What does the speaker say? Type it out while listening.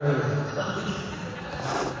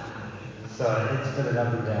So it's been an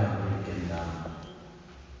up and down week, and I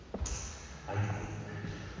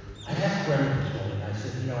asked Brendan this morning, I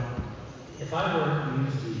said, if I were to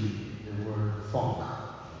use the word funk,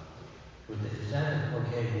 is that an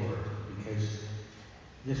okay word? Because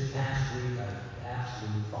this past week I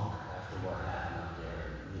absolute funk after what happened up there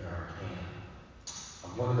near our camp.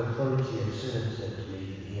 One of the clergy of Synod said to me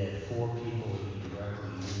that he had 4 people he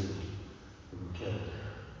directly knew who were killed there.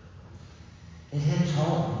 It hits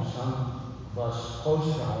home, some of us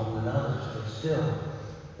closer to home than others, but still,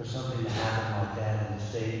 for something to happen like that in the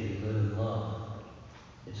state we live and love,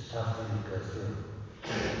 it's a tough thing to go through.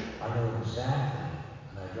 I know exactly,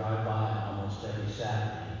 and I drive by it almost every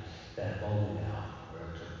Saturday, that bowling alley where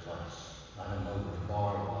it took place. I don't know where the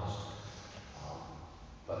bar was,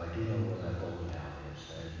 but I do know where that bowling alley is.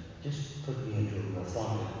 And it just put me into a real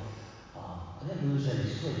funk. I didn't lose any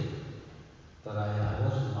sleep, but I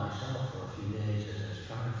wasn't myself for a few days as I was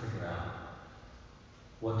trying to figure out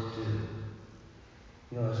what to do.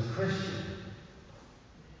 As a Christian,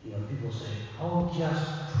 people say, oh, just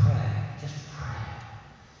pray, just pray.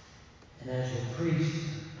 And as a priest,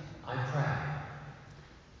 I pray.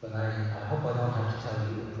 But I hope I don't have to tell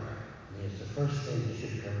you to pray. It's the first thing that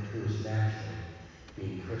should come to us naturally,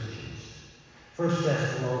 being Christians. 1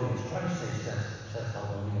 Thessalonians, try to say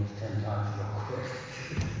Thessalonians 10 times real quick,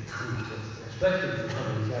 especially if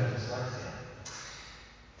somebody's got dyslexia.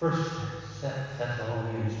 1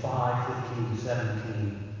 Thessalonians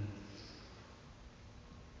 5:15-17.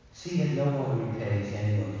 See that no one repays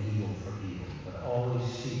anyone evil for evil, but always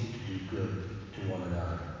seek to do good to one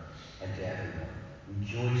another and to everyone.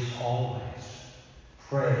 Rejoice always.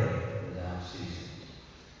 Pray without ceasing.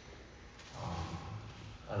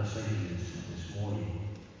 I was thinking this morning,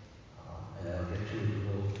 and I'll get to it in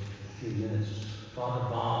a few minutes. Father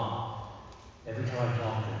Bob, every time I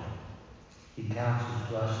talk to him, he counts his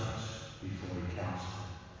blessings before he counts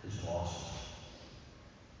his losses.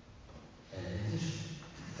 And just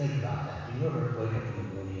think about that. Do you ever wake up in the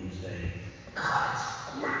morning and say, God, it's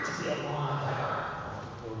great to be alive?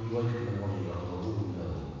 Or you wake up in the morning and go, oh no.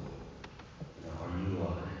 Are you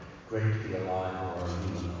great to be alive, or are you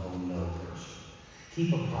an oh no person? Keep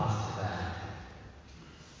a positive attitude.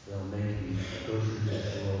 They'll make you go through this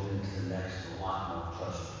world into the next a lot more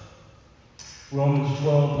pleasant. Romans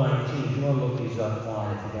 12:19. If you want to look these up,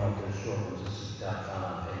 fine. If you don't, they're short ones. This is found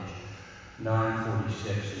on page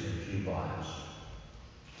 946 in the Pew Bibles.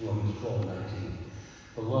 Romans 12:19.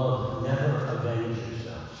 Beloved, never avenge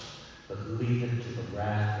yourselves, but leave it to the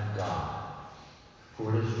wrath of God. For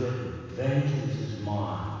it is written, vengeance is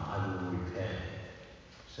mine, I will repay,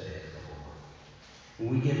 saith the Lord. When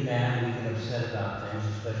we get mad, we get upset about things,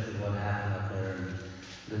 especially what happened up there in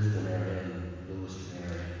Lisbon area and Lewiston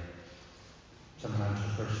area. Sometimes the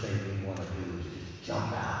first thing we want to do is just jump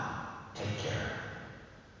out, take care of it.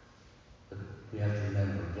 But we have to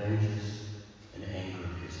remember, vengeance and anger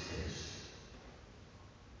is his.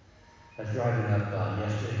 I was driving up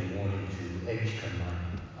yesterday morning to Edgecombe.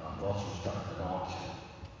 I bought some stuff at an auction.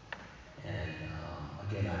 And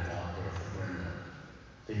again, I thought there for Brenda.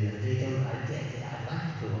 I'd like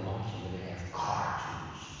to go to an auction where they have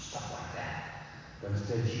cartoons and stuff like that. But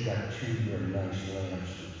instead, she got 2 very nice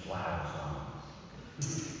lamps with flowers on them.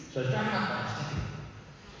 So I was driving up and I was thinking,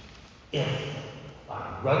 if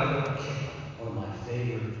Rudyard Kipling, one of my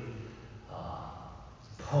favorite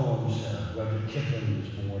poems, Rudyard Kipling was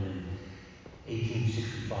born in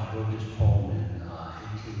 1865, wrote this poem in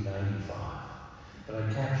 1895. But I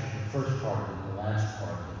captured the first part of it and the last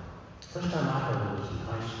part of it. The first time I heard it was in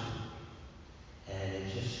high school. And it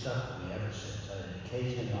just stuck with me ever since.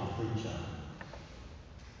 Occasionally I'll preach on it.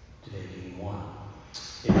 Today being one.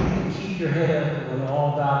 If you can keep your head up when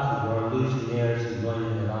all about you are losing theirs and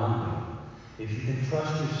running it on you. If you can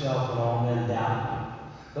trust yourself when all men doubt you.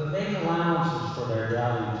 But make allowances for their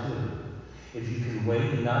doubting too. If you can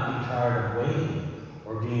wait and not be tired of waiting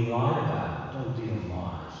or being lied about, don't deal in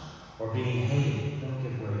lies. Or being hated, don't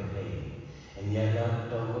give way to hate. And yet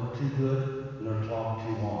don't look too good nor talk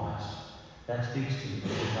too wise. That speaks to me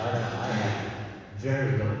because I have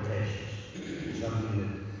very little patience. Something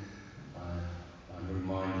that I'm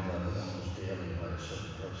reminded of almost daily by a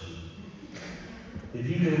certain person. If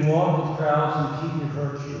you can walk with crowds and keep your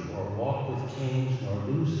virtue, or walk with kings nor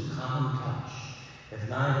lose the common touch, if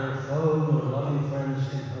neither foe nor loving friends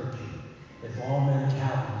can hurt you, if all men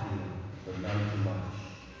count with you, but none too much,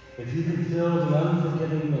 if you can fill the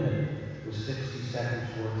unforgiving minute with 60 seconds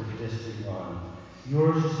worth of distant run,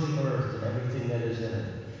 yours is the earth and everything that is in it,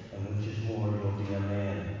 and which is more, you'll be a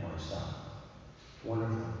man, my son.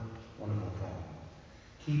 Wonderful, wonderful poem.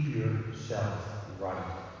 Keep yourself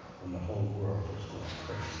right when the whole world is going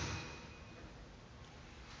crazy.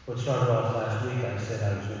 What started off last week, I said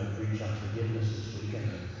I was going to preach on forgiveness this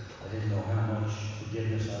weekend. I didn't know how much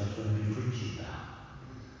forgiveness I was going to be preaching about.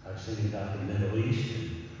 I was thinking about the Middle East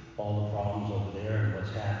and all the problems over there and what's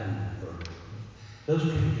happened for those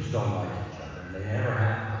people just don't like each other, and they never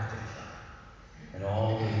have liked each other. And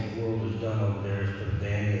all the world has done over there is put a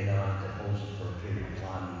Band-Aid on it that holds it for a period of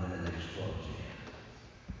time and then it explodes again.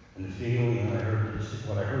 And the feeling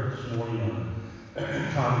what I heard this morning on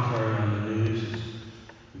commentary on the news is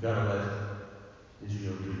you gotta let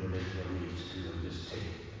Israel do what Israel needs to do and just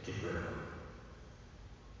get rid of them.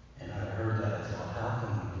 And I heard that, I thought, how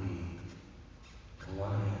can we be, on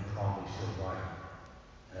one hand, probably so right,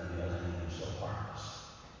 and on the other hand, so heartless?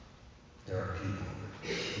 There are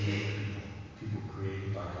people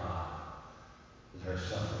created by God that are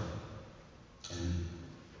suffering, and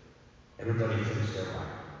everybody thinks they're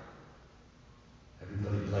right.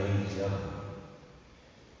 Everybody blames the other one.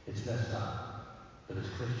 It's messed up. But as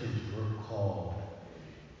Christians, we're called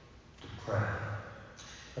to pray.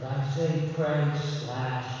 But I say pray /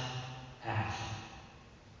 action.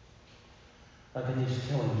 Like in these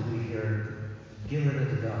killings, we hear, get rid of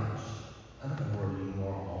the guns. I don't know where you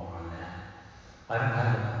all are on that. I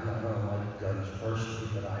don't like guns personally,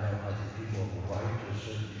 but I think people have a right to a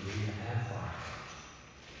certain degree to have firearms.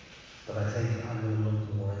 But I think I'm going to look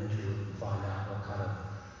more into it and find out what kind of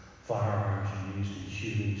firearms are used in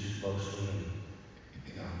shootings mostly. And,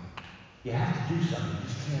 you have to do something. You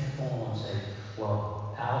just can't fall and say,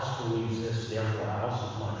 well, Alice believes this, therefore Alice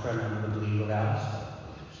is my friend, I'm going to believe what Alice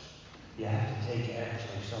believes. You have to take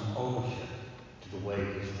actually some ownership to the way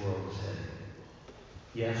this world is headed.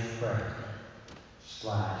 Yes, pray /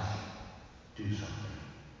 do something.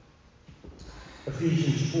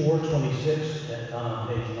 Ephesians 4:26, on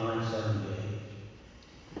page 978.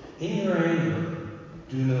 In your anger,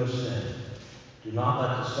 do no sin. Do not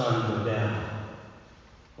let the sun go down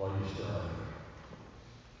while you're still angry.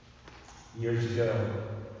 Years ago,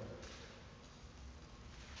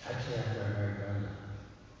 actually after I married Brenda,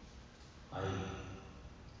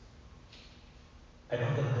 I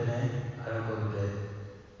don't go to bed angry. I don't go to bed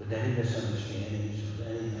with any misunderstandings, I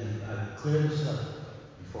clear the slate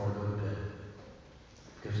before I go to bed.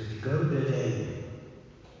 Because if you go to bed angry,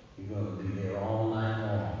 you're going to be there all night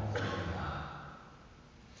long thinking about it.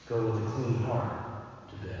 Go with a clean heart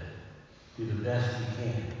to bed. Do the best you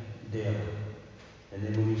can daily. And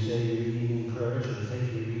then when you say your evening prayers or think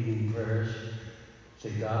your evening prayers,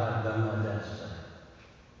 say, God, I've done my best.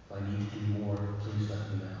 If I need to do more, please let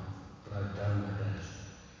me know. But I've done my best.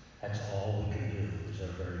 That's all we can do, is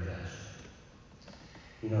our very best.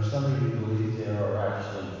 Some of you believe there are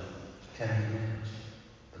actually 10 commandments,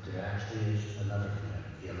 but there actually is another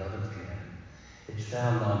commandment, the 11th commandment. It's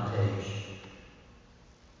found on page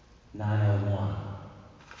 901.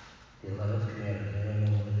 The 11th commandment, anyone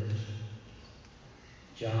know what it is?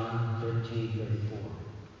 John 13:34.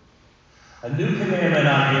 A new commandment I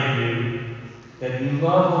give you, that you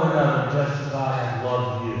love one another just as I have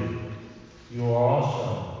loved you. You are also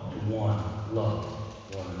to love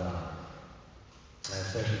one another. As I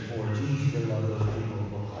said before, it's easy to love those people who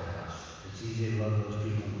look like us. It's easy to love those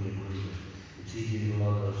people we agree with. It's easy to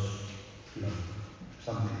love those,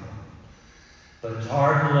 some people. But it's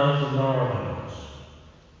hard to love the gnarly ones.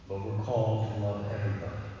 But we're called to love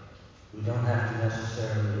everybody. We don't have to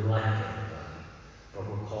necessarily like everybody, but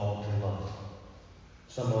we're called to love them.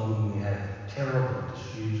 Some of them we have terrible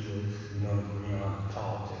disputes with. We don't agree on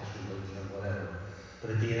politics, religion, or whatever. But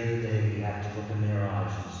at the end of the day, we have to look in their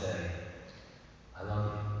eyes and say, I love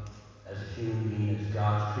you. As a human being, as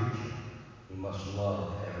God's creature, we must love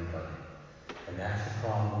everybody. And that's the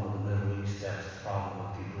problem with the Middle East. That's the problem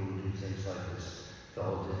with people who do things like this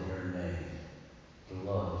fellow did here in Maine. The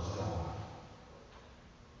love is gone.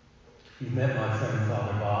 You've met my friend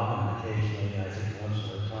Father Bob, and occasionally, I think once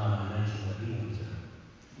in a time, I mention what he went through.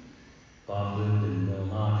 Bob lived in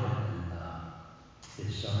Millinocket, and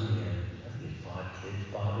his son, I think he had 5 kids.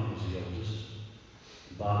 Bobby was the oldest.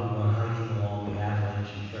 Bobby went hiking along the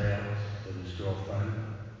Appalachian Trail with his girlfriend,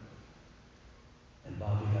 and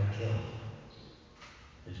Bobby got killed.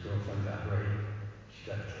 His girlfriend got raped. She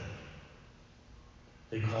got killed.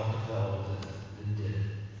 They caught the fellow that did it.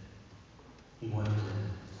 He went to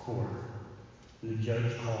court. And the judge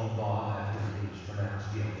called Bob after he was pronounced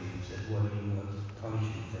guilty and said, what do you want to punish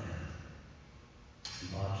him for him? And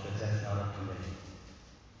Bob said, that's not up to me.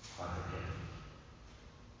 I forgive him.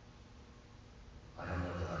 I don't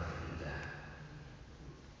know that I can do that.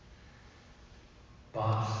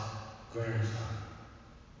 Bob's grandson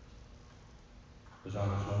was on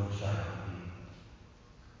his motorcycle.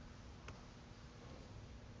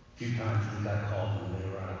 A few times we got called when they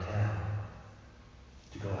were out of town.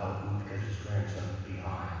 to go help him because his grandson was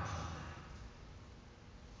behind or something.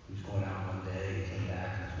 He was going out one day, he came back,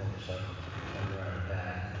 and his motorcycle took a turn around his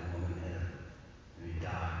back, and the woman hit him, and he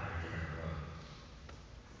died right there in the road.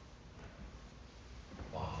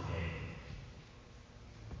 God forgave him.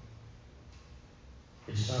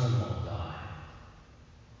 His son-in-law died.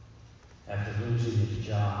 After losing his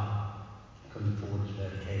job, couldn't afford his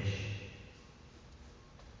medication.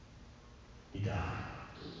 He died.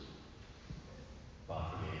 Bob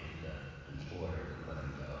forgave the employer and let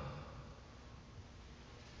him go.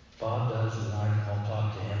 Bob does, and I'll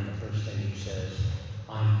talk to him. The first thing he says,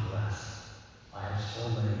 I'm blessed. I have so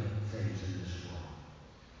many things in this world.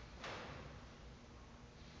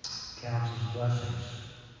 Counts his blessings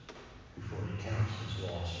before he counts his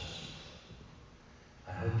losses.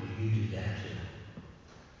 I hope that you do that too.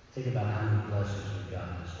 Think about how many blessings we've got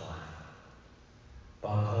in this life.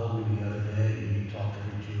 Bob called me the other day, and we talked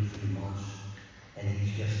every 2 or 3 months, and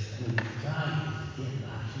he's just, the guy is getting, I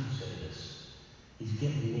should say this, he's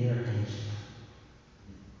getting near age.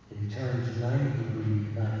 And he turns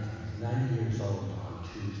 90 years old on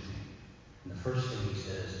Tuesday. And the first thing he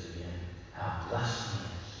says to me, how blessed he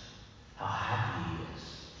is, how happy he is.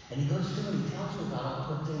 And he goes through and he tells me about all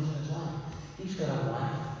the things in his life. He's got a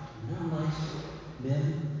wife, nice men.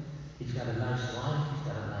 He's got a nice life, he's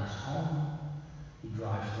got a nice home. He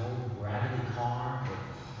drives an old raggedy car, but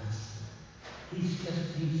he's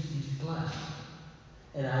blessed.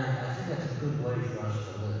 And I think that's a good way for us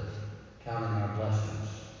to live, counting our blessings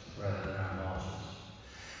rather than our losses.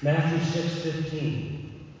 Matthew 6:15.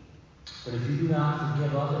 But if you do not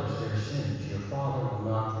forgive others their sins, your Father will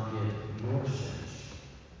not forgive your sins.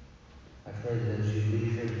 I pray that as you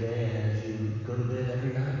leave here today and as you go to bed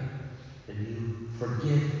every night, that you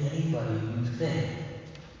forgive anybody you think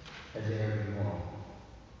has erred you wrong.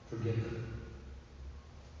 Forgive them.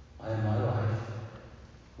 I in my life,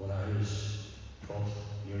 when I was 12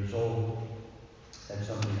 years old, had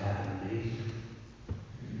something happen to me.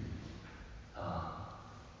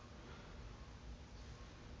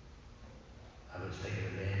 I was taken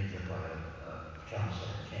advantage of by a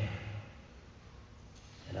counselor at camp.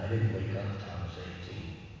 And I didn't wake up until I was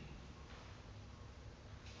 18.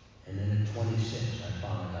 And then at 26, I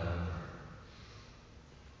finally got over it.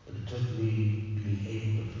 But it took me being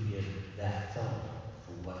able to forgive that fellow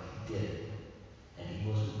for what he did, and he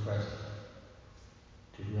wasn't present,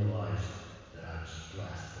 to realize that I was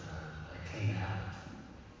blessed and I came out.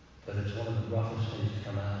 But it's one of the roughest things to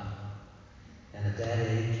come out. And at that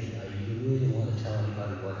age, you really didn't want to tell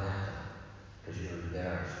anybody what happened because you're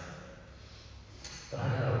embarrassed. But I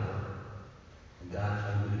got over it, and God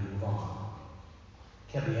told me to move on.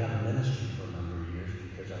 Kept me out of ministry for a number of years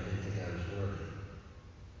because I didn't think I was worthy.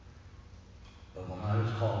 But when I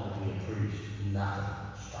was called to be a priest, nothing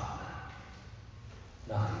stopped me.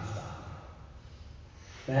 Nothing stopped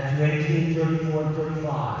me. Matthew 18:34 and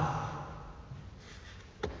 35.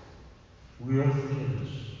 Real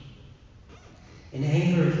forgiveness. In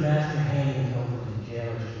anger, his master handed him over to the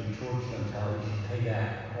jailers to be tortured until he should pay back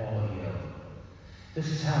all he owed. This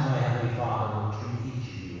is how my heavenly Father will treat each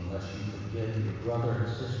of you unless you forgive your brother and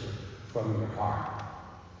sister from your heart.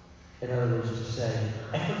 In other words, to say,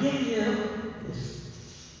 I forgive you, is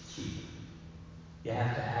cheap. You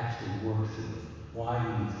have to actually work through it. Why do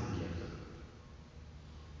you forgive them?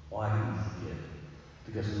 Why do you forgive?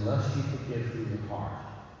 Because unless you forgive from your heart,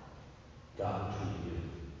 God will treat you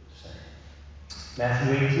the same. Matthew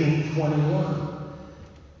 18:21,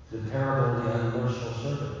 the parable of the unmerciful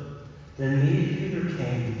servant. Then Peter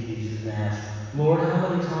came to Jesus and asked, Lord, how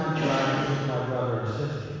many times shall I forgive my brother or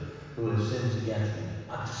sister who has sinned against me?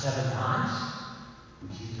 Up to 7 times? And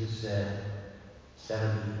Jesus said,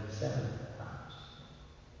 77 times.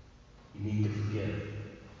 You need to forgive.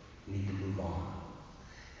 You need to move on.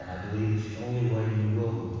 And I believe it's the only way you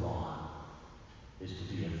will move on is to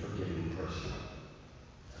be a forgiving person,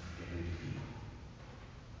 a forgiving people.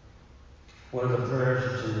 One of the prayers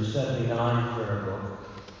that's in the 79 prayer book,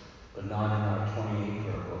 but not in our 28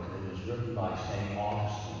 prayer book, and it was written by St.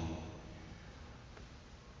 Augustine.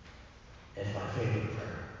 It's my favorite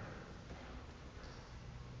prayer.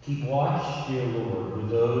 Keep watch, dear Lord, with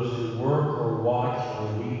those who work or watch or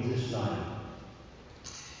read this night,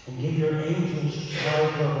 and give your angels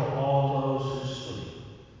charge over all those who sleep.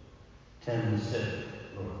 Tend the sick,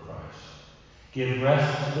 Lord Christ. Give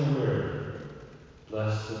rest to the weary.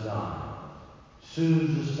 Bless the dying.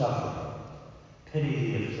 Soothe the suffering. Pity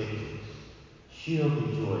the afflicted. Shield the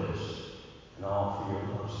joyous. And all for your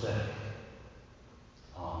love's sake.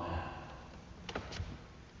 Amen.